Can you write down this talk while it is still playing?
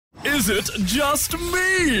Is it just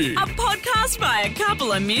me? A podcast by a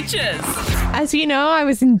couple of Mitches. As you know, I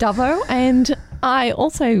was in Dubbo and I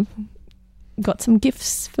also got some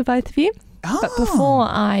gifts for both of you. Oh. But before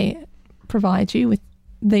I provide you with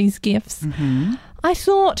these gifts, I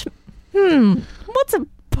thought, what's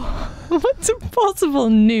a possible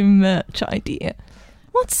new merch idea?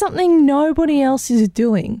 What's something nobody else is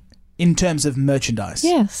doing? In terms of merchandise?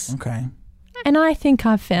 Yes. Okay. And I think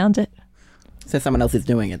I've found it. So someone else is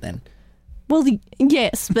doing it then? Well,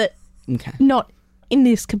 yes, but Okay. not in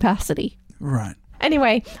this capacity. Right.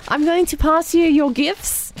 Anyway, I'm going to pass you your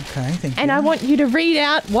gifts. Okay, thank you. And I want you to read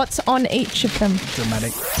out what's on each of them.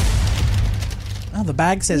 Dramatic. Oh, the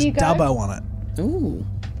bag says Here you go. Dubbo on it. Ooh.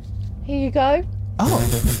 Here you go.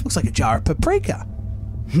 Oh, looks like a jar of paprika.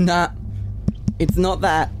 Nah, it's not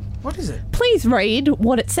that. What is it? Please read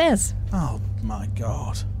what it says. Oh, my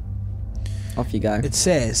God. Off you go. It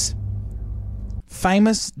says,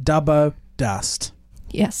 famous Dubbo dust.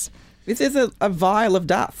 Yes. This is a vial of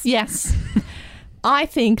dust. Yes. I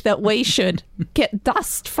think that we should get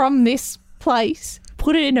dust from this place,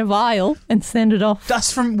 put it in a vial and send it off.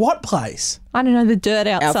 Dust from what place? I don't know, the dirt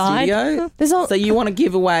Our outside. studio? There's all, So you want to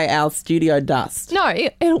give away our studio dust? no,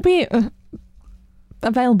 it'll be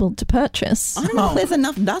available to purchase. I don't know if there's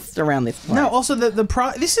enough dust around this place. No, also the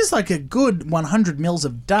price. This is like a good 100 mils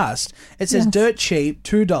of dust. It says Yes. dirt cheap,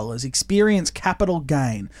 $2. Experience capital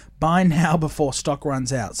gain. Buy now before stock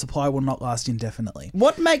runs out. Supply will not last indefinitely.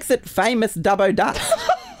 What makes it famous Dubbo dust?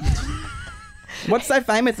 What's so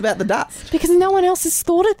famous about the dust? Because no one else has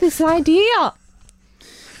thought of this idea.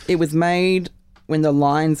 It was made when the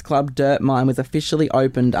Lions Club dirt mine was officially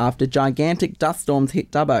opened after gigantic dust storms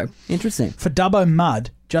hit Dubbo. Interesting. For Dubbo mud,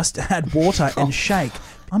 just add water and shake.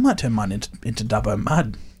 I might turn mine into Dubbo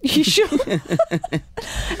mud. You should.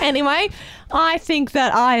 Anyway, I think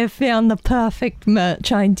that I have found the perfect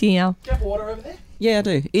merch idea. Do you have water over there? Yeah, I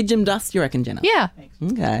do. Idjum dust, you reckon, Jenna? Yeah,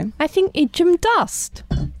 Okay. I think Idjum dust.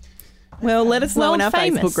 Well, let us know in our World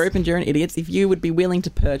famous. Facebook group, Enduring Idiots, if you would be willing to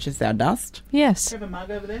purchase our dust. Yes. Do you have a mug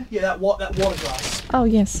over there? Yeah, that water glass. Oh,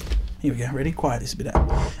 yes. Here we go. Ready? Quiet this a bit out.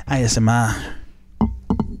 ASMR.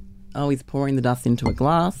 Oh, he's pouring the dust into a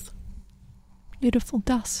glass. Beautiful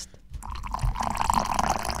dust.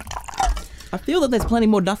 I feel that there's plenty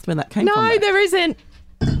more dust where that came from. No, though. there isn't.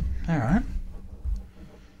 All right.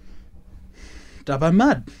 Dubbo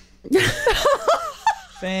mud.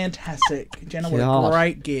 Fantastic. Jenna, what a God.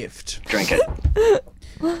 great gift. Drink it.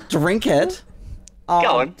 Drink it? Oh,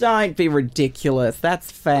 Go on. don't be ridiculous.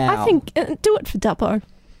 That's foul. I think do it for Dubbo.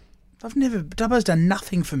 Dubbo's done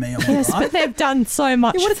nothing for me on my Yes, life. but they've done so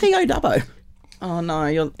much. Yeah, what does he owe Dubbo? Oh, no,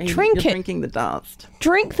 you're Drink it. drinking the dust.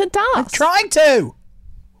 Drink the dust. Trying to.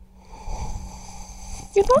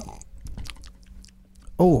 You're not-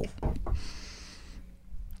 Oh.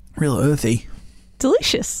 Real earthy.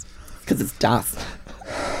 Delicious. Because it's dust.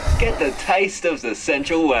 Get the taste of the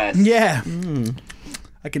Central West. Yeah.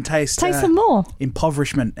 I can taste Taste some more.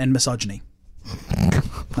 impoverishment and misogyny.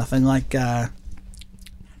 Nothing like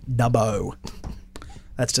Dubbo.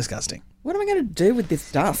 That's disgusting. What am I going to do with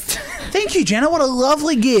this dust? Thank you, Jenna. What a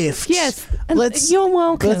lovely gift. Yes, and you're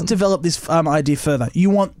welcome. Let's develop this idea further.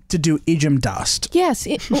 You want to do Idjum dust. Yes,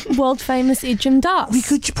 world famous Idjum dust. We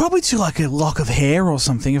could probably do like a lock of hair or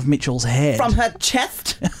something of Mitchell's head. From her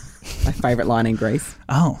chest? My favourite line in Greece.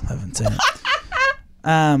 Oh, I haven't seen it.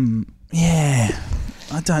 Yeah.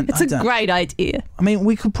 It's a great idea. I mean,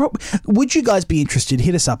 we could probably... Would you guys be interested...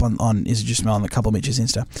 Hit us up on Is It Just Me on the Couple of Mitches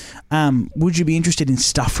Insta. Would you be interested in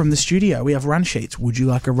stuff from the studio? We have run sheets. Would you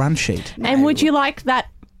like a run sheet? And would you like that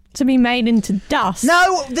to be made into dust?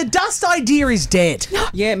 No, the dust idea is dead.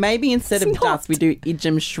 Yeah, maybe instead It's of dust, not. we do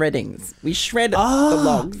Idjum shreddings. We shred the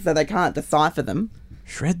logs so they can't decipher them.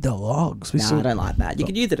 Shred the logs. No, I don't like that. You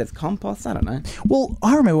could use it as compost. I don't know. Well,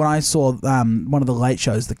 I remember when I saw one of the late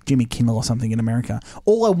shows, the Jimmy Kimmel or something in America,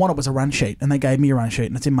 all I wanted was a run sheet, and they gave me a run sheet,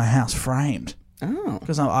 and it's in my house framed. Oh.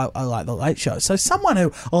 Because I like the late show. So someone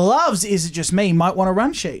who loves Is It Just Me might want a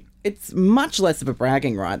run sheet. It's much less of a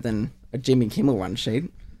bragging right than a Jimmy Kimmel run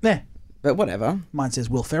sheet. There. But whatever. Mine says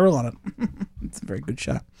Will Ferrell on it. It's a very good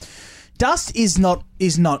show. Dust is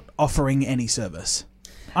not offering any service.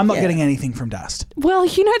 I'm not getting anything from Dust. Well,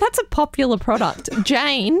 that's a popular product.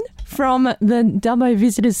 Jane from the Dubbo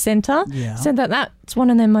Visitors Centre said that that's one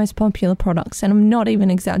of their most popular products, and I'm not even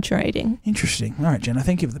exaggerating. Interesting. All right, Jenna,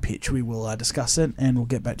 thank you for the pitch. We will discuss it, and we'll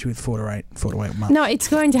get back to you with 4 to 8 months. No, it's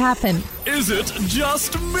going to happen. Is it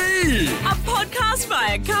just me? A podcast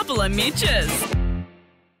by a couple of Mitches.